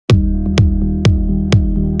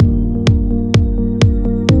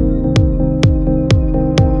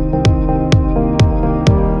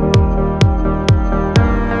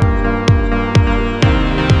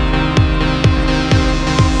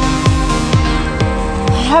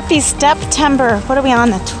Happy STEPtember. What are we on,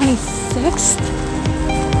 the 26th?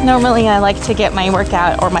 Normally I like to get my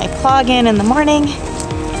workout or my plug in the morning.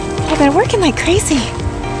 I've been working like crazy.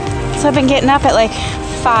 So I've been getting up at like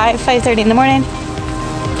 5:30 in the morning,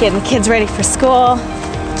 getting the kids ready for school,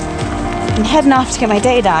 and heading off to get my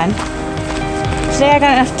day done. Today I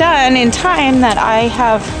got enough done in time that I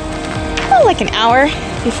have, well, like an hour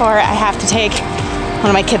before I have to take one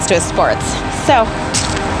of my kids to his sports. So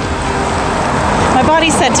my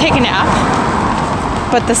body said take a nap,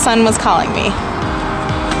 but the sun was calling me.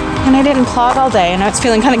 And I didn't plog all day, and I was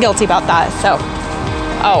feeling kind of guilty about that, so.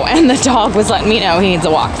 Oh, and the dog was letting me know he needs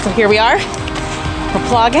a walk. So here we are. We're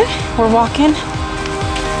plogging, we're walking,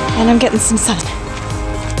 and I'm getting some sun.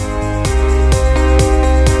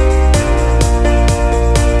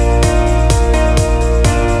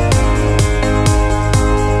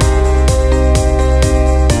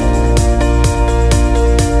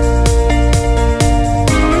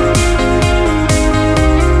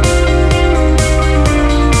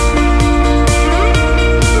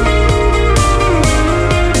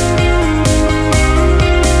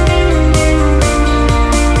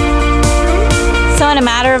 In a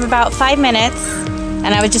matter of about 5 minutes, and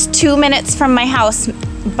I was just 2 minutes from my house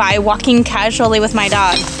by walking casually with my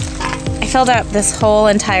dog, I filled up this whole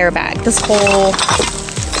entire bag, this whole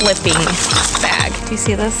flipping bag. Do you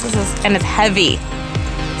see this? And it's heavy.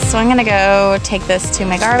 So I'm gonna go take this to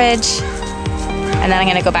my garbage, and then I'm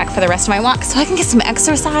gonna go back for the rest of my walk so I can get some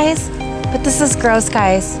exercise. But this is gross,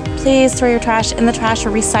 guys. Please throw your trash in the trash or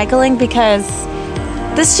recycling, because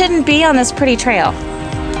this shouldn't be on this pretty trail.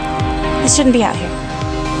 This shouldn't be out here.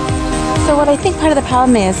 So what I think part of the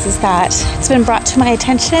problem is that it's been brought to my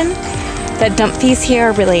attention that dump fees here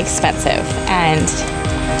are really expensive. And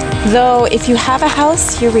though if you have a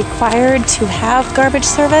house, you're required to have garbage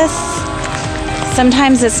service,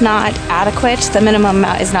 sometimes it's not adequate. The minimum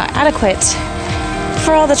amount is not adequate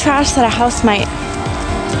for all the trash that a house might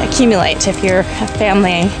accumulate if you're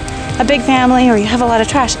a big family, or you have a lot of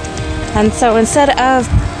trash. And so instead of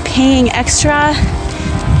paying extra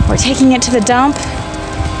or taking it to the dump,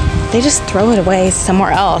 they just throw it away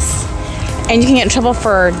somewhere else. And you can get in trouble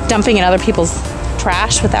for dumping in other people's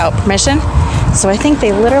trash without permission. So I think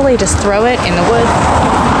they literally just throw it in the woods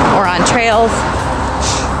or on trails.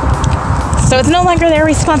 So it's no longer their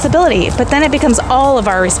responsibility, but then it becomes all of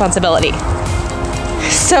our responsibility.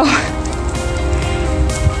 So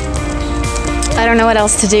I don't know what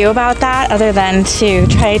else to do about that other than to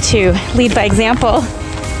try to lead by example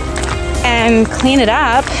and clean it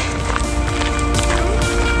up.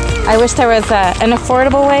 I wish there was an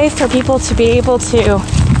affordable way for people to be able to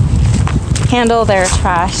handle their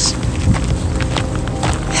trash.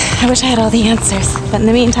 I wish I had all the answers, but in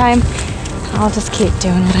the meantime, I'll just keep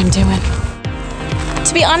doing what I'm doing.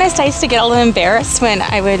 To be honest, I used to get a little embarrassed when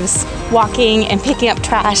I was walking and picking up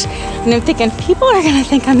trash, and I'm thinking, people are gonna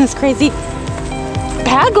think I'm this crazy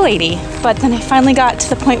bag lady. But then I finally got to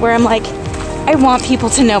the point where I'm like, I want people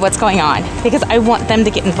to know what's going on, because I want them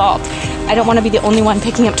to get involved. I don't want to be the only one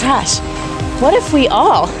picking up trash. What if we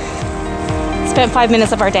all spent 5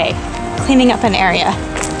 minutes of our day cleaning up an area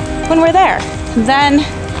when we're there? Then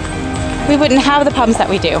we wouldn't have the problems that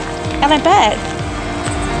we do. And I bet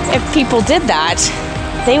if people did that,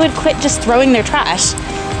 they would quit just throwing their trash,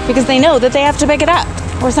 because they know that they have to pick it up,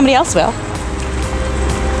 or somebody else will.